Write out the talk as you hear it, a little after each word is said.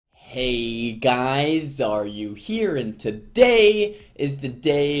Hey guys, Xaryu here, and today is the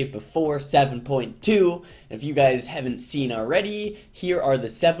day before 7.2. And if you guys haven't seen already, here are the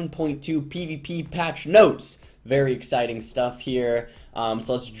 7.2 PvP patch notes. Very exciting stuff here. So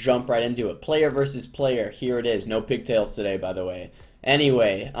let's jump right into it. Player versus player, here it is. No pigtails today, by the way.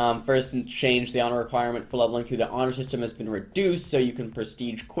 Anyway, first change, the honor requirement for leveling through the honor system has been reduced so you can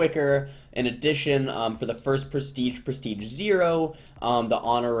prestige quicker. In addition, for the first prestige 0, the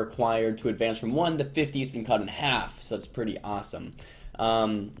honor required to advance from 1 to 50 has been cut in half, so that's pretty awesome.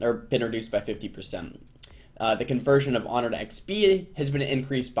 Or been reduced by 50%. The conversion of honor to XP has been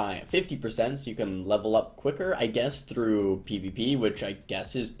increased by 50%, so you can level up quicker, I guess, through PvP, which I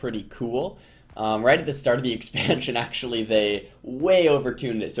guess is pretty cool. Right at the start of the expansion, actually, they way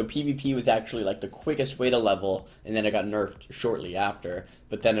overtuned it. So PvP was actually like the quickest way to level, and then it got nerfed shortly after.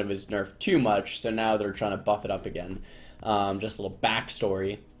 But then it was nerfed too much, so now they're trying to buff it up again. Just a little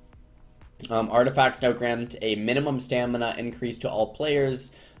backstory. Artifacts now grant a minimum stamina increase to all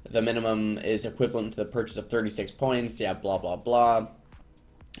players. The minimum is equivalent to the purchase of 36 points. Yeah, blah, blah, blah.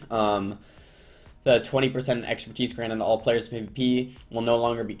 The 20% expertise granted to all players in PvP will no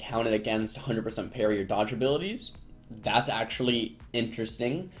longer be counted against 100% parry or dodge abilities. That's actually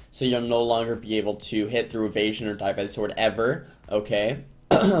interesting. So you'll no longer be able to hit through evasion or die by the sword ever. Okay.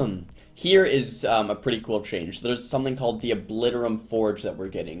 Here is a pretty cool change. There's something called the Obliterum Forge that we're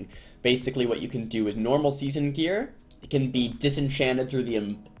getting. Basically what you can do is normal season gear. It can be disenchanted through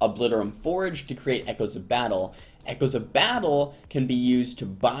the Obliterum Forge to create Echoes of Battle. Echoes of Battle can be used to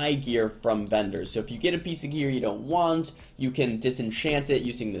buy gear from vendors. So if you get a piece of gear you don't want, you can disenchant it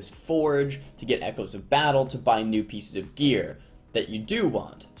using this forge to get Echoes of Battle to buy new pieces of gear that you do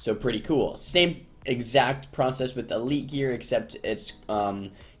want. So pretty cool. Same exact process with elite gear, except it's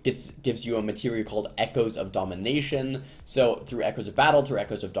gives you a material called Echoes of Domination. So through Echoes of Battle, through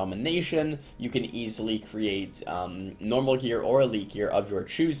Echoes of Domination, you can easily create normal gear or elite gear of your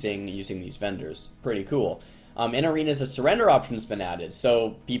choosing using these vendors. Pretty cool. In arenas, a surrender option has been added,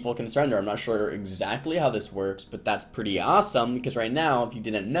 so people can surrender. I'm not sure exactly how this works, but that's pretty awesome, because right now, if you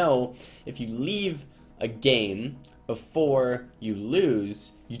didn't know, if you leave a game before you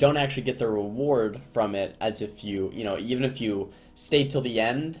lose, you don't actually get the reward from it, as if you even if you stay till the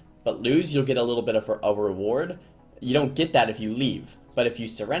end, but lose, you'll get a little bit of a reward. You don't get that if you leave, but if you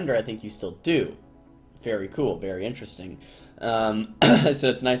surrender, I think you still do. Very cool, very interesting. So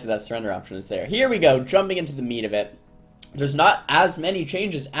it's nice that surrender option is there. Here we go, jumping into the meat of it. There's not as many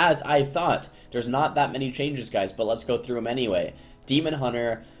changes as I thought. There's not that many changes, guys, but let's go through them anyway. Demon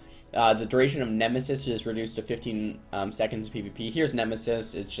Hunter, the duration of Nemesis is reduced to 15 seconds PvP. Here's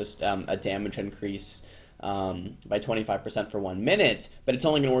Nemesis. It's just a damage increase by 25% for 1 minute, but it's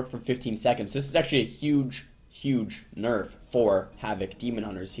only going to work for 15 seconds. This is actually a huge nerf for Havoc Demon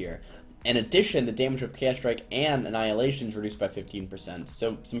Hunters here. In addition, the damage of Chaos Strike and Annihilation is reduced by 15%.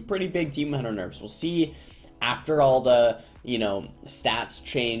 So some pretty big Demon Hunter nerfs. We'll see after all the, stats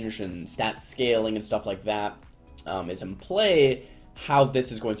change and stats scaling and stuff like that is in play, how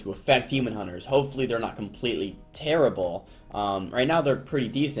this is going to affect Demon Hunters. Hopefully they're not completely terrible. Right now they're pretty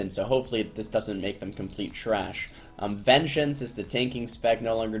decent, so hopefully this doesn't make them complete trash. Vengeance is the tanking spec,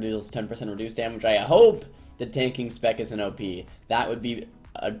 no longer deals 10% reduced damage. I hope the tanking spec is an OP. That would be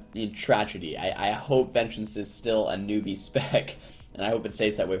a tragedy. I hope Vengeance is still a newbie spec, and I hope it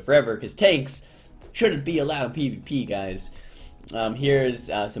stays that way forever, because tanks shouldn't be allowed in PvP, guys. Here's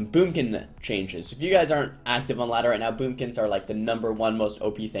some boomkin changes. If you guys aren't active on ladder right now, boomkins are like the #1 most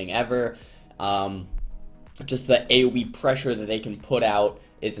OP thing ever. Just the AoE pressure that they can put out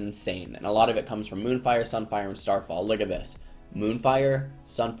is insane, and a lot of it comes from Moonfire, Sunfire, and Starfall. Look at this. Moonfire,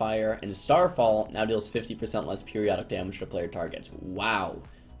 Sunfire, and Starfall now deals 50% less periodic damage to player targets. Wow.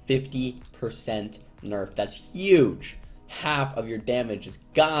 50% nerf. That's huge. Half of your damage is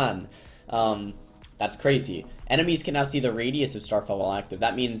gone. That's crazy. Enemies can now see the radius of Starfall while active.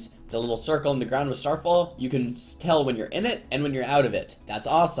 That means the little circle in the ground with Starfall, you can tell when you're in it and when you're out of it. That's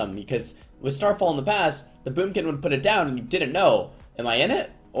awesome, because with Starfall in the past, the boomkin would put it down and you didn't know. Am I in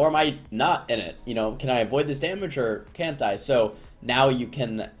it? Or am I not in it? Can I avoid this damage or can't I? So now you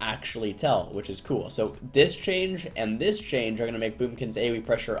can actually tell, which is cool. So this change and this change are going to make Boomkin's AoE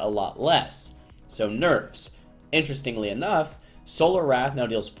pressure a lot less. So nerfs. Interestingly enough, Solar Wrath now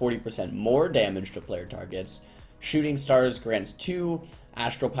deals 40% more damage to player targets. Shooting Stars grants 2.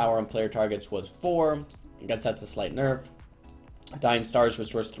 Astral Power on player targets was 4. I guess that's a slight nerf. Dying Stars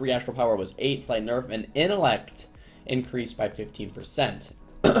restores 3. Astral Power was 8. Slight nerf. And Intellect increased by 15%.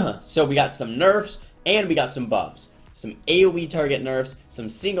 So we got some nerfs and we got some buffs. Some AoE target nerfs, some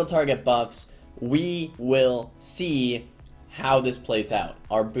single target buffs. We will see how this plays out.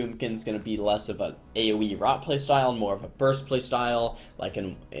 Are boomkins going to be less of a AoE rot playstyle and more of a burst playstyle, like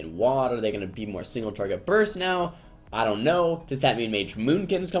in WoD? Are they going to be more single target burst now? I don't know. Does that mean Mage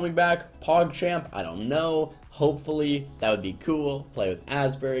Moonkin's coming back? PogChamp? I don't know. Hopefully, that would be cool. Play with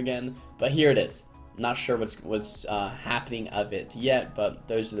Asbury again. But here it is. Not sure what's happening of it yet, but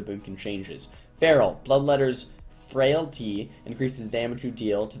those are the boomkin changes. Feral. Bloodletter's Frailty increases damage you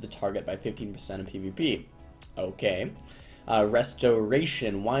deal to the target by 15% in PvP. Okay.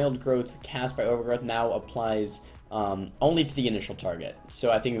 Restoration. Wild Growth cast by Overgrowth now applies only to the initial target.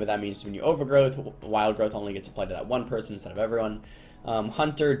 So I think what that means is when you overgrowth, wild growth only gets applied to that one person instead of everyone.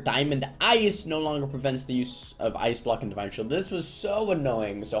 Hunter, Diamond Ice no longer prevents the use of Ice Block and Divine Shield. This was so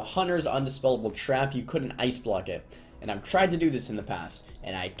annoying. So Hunter's Undispellable Trap, you couldn't Ice Block it. And I've tried to do this in the past,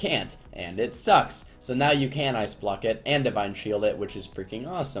 and I can't, and it sucks. So now you can Ice Block it and Divine Shield it, which is freaking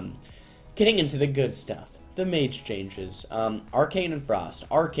awesome. Getting into the good stuff. The mage changes. Arcane and Frost.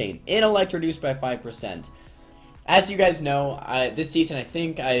 Arcane. Intellect reduced by 5%. As you guys know, this season I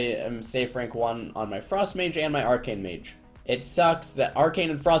think I am safe rank 1 on my Frost Mage and my Arcane Mage. It sucks that Arcane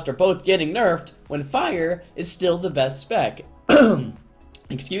and Frost are both getting nerfed when Fire is still the best spec.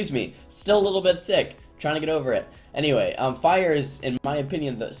 Excuse me. Still a little bit sick. Trying to get over it. Anyway, Fire is, in my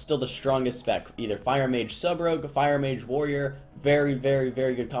opinion, still the strongest spec. Either Fire Mage Subrogue, Fire Mage Warrior. Very, very,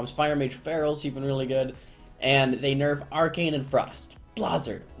 very good comps. Fire Mage Feral's even really good. And they nerf Arcane and Frost.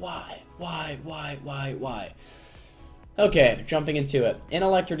 Blizzard. Why? Why? Okay, jumping into it.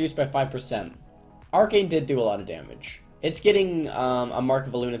 Intellect reduced by 5%. Arcane did do a lot of damage. It's getting a Mark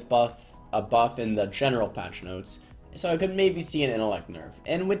of Alunith buff in the general patch notes, so I could maybe see an Intellect nerf.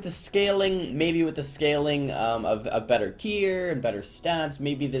 And with the scaling, maybe with the scaling of better gear and better stats,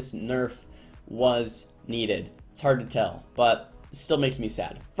 maybe this nerf was needed. It's hard to tell, but it still makes me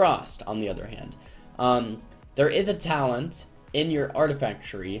sad. Frost, on the other hand. There is a talent in your artifact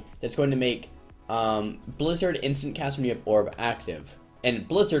tree that's going to make Blizzard instant cast when you have Orb active, and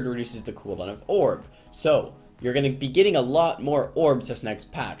Blizzard reduces the cooldown of Orb. So you're going to be getting a lot more orbs this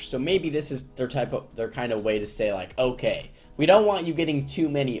next patch. So maybe this is their kind of way to say, like, okay, we don't want you getting too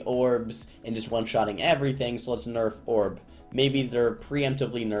many orbs and just one-shotting everything, so let's nerf Orb. Maybe they're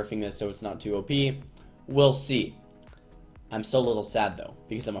preemptively nerfing this so it's not too OP. We'll see. I'm still a little sad though,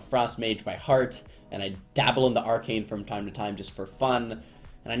 because I'm a Frost Mage by heart, and I dabble in the Arcane from time to time just for fun.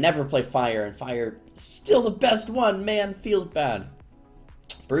 And I never play Fire, and Fire is still the best one, man, feels bad.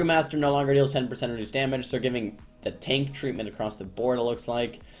 Brewmaster no longer deals 10% reduced damage, so they're giving the tank treatment across the board, it looks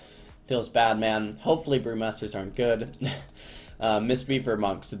like. Feels bad, man. Hopefully Brewmasters aren't good. Mistweaver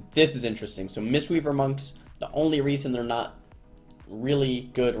Monks, so this is interesting. So Mistweaver Monks, the only reason they're not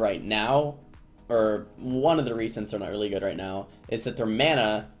really good right now, or one of the reasons they're not really good right now, is that their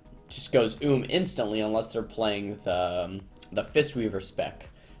mana just goes instantly unless they're playing the Fistweaver spec,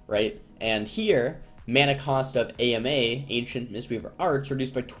 right? And here, mana cost of AMA, Ancient Mistweaver Arts,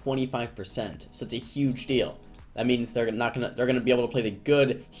 reduced by 25%. So it's a huge deal. That means they're gonna be able to play the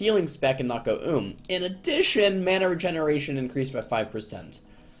good healing spec and not go In addition, mana regeneration increased by 5%.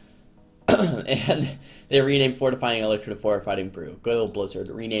 And they renamed Fortifying Elixir to Fortifying Brew. Good old Blizzard,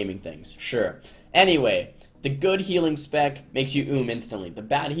 renaming things. Sure. Anyway, the good healing spec makes you instantly. The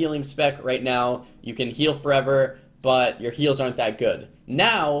bad healing spec right now, you can heal forever, but your heals aren't that good.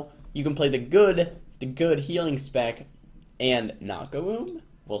 Now, you can play the good healing spec and not go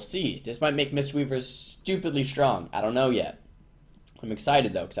We'll see. This might make Mistweavers stupidly strong. I don't know yet. I'm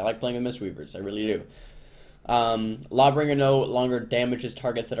excited though, because I like playing with Mistweavers. I really do. Lawbringer no longer damages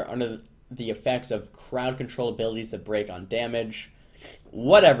targets that are under the effects of crowd control abilities that break on damage.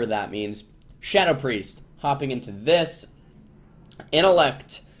 Whatever that means. Shadow Priest. Hopping into this.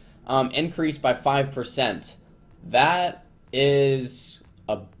 Intellect increased by 5%. That is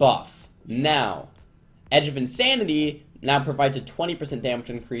a buff. Now, Edge of Insanity now provides a 20% damage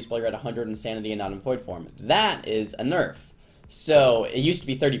increase while you're at 100 Insanity and not in Void form. That is a nerf. So, it used to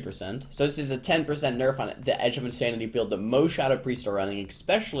be 30%. So this is a 10% nerf on the Edge of Insanity build that most Shadow Priests are running,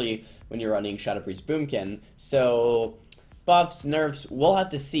 especially when you're running Shadow Priest Boomkin. So, buffs, nerfs, we'll have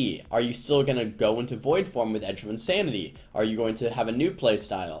to see. Are you still going to go into Void form with Edge of Insanity? Are you going to have a new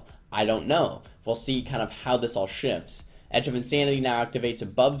playstyle? I don't know. We'll see kind of how this all shifts. Edge of Insanity now activates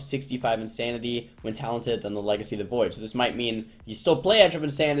above 65 Insanity when talented on the Legacy of the Void. So this might mean you still play Edge of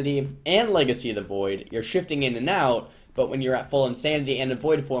Insanity and Legacy of the Void. You're shifting in and out, but when you're at full Insanity and in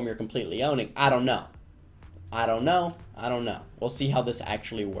Void form, you're completely owning. I don't know. We'll see how this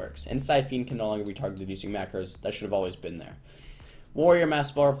actually works. And Siphene can no longer be targeted using macros. That should have always been there. Warrior Mass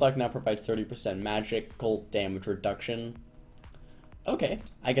Spell Reflect now provides 30% magical damage reduction. Okay,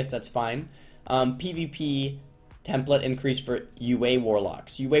 I guess that's fine. PvP template increase for UA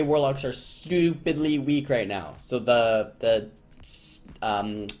Warlocks. UA Warlocks are stupidly weak right now, so the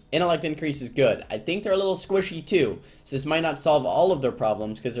intellect increase is good. I think they're a little squishy too, so this might not solve all of their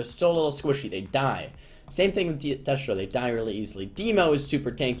problems because they're still a little squishy. They die. Same thing with Destro, they die really easily. Demo is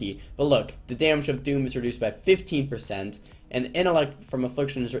super tanky, but look, the damage of Doom is reduced by 15%, and intellect from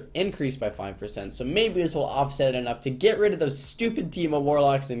Affliction is increased by 5%, so maybe this will offset it enough to get rid of those stupid Demo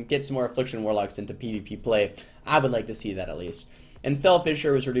Warlocks and get some more Affliction Warlocks into PvP play. I would like to see that at least. And Fell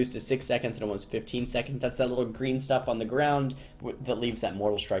Fissure was reduced to 6 seconds and almost 15 seconds. That's that little green stuff on the ground that leaves that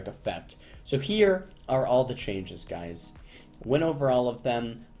Mortal Strike effect. So here are all the changes, guys. Went over all of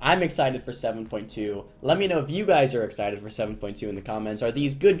them. I'm excited for 7.2. Let me know if you guys are excited for 7.2 in the comments. Are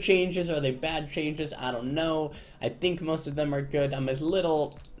these good changes? Are they bad changes? I don't know. I think most of them are good. I'm a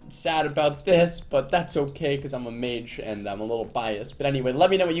little sad about this, but that's okay because I'm a mage and I'm a little biased. But anyway, let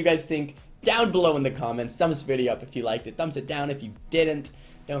me know what you guys think down below in the comments. Thumbs this video up if you liked it. Thumbs it down if you didn't.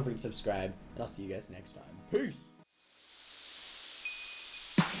 Don't forget to subscribe, and I'll see you guys next time. Peace!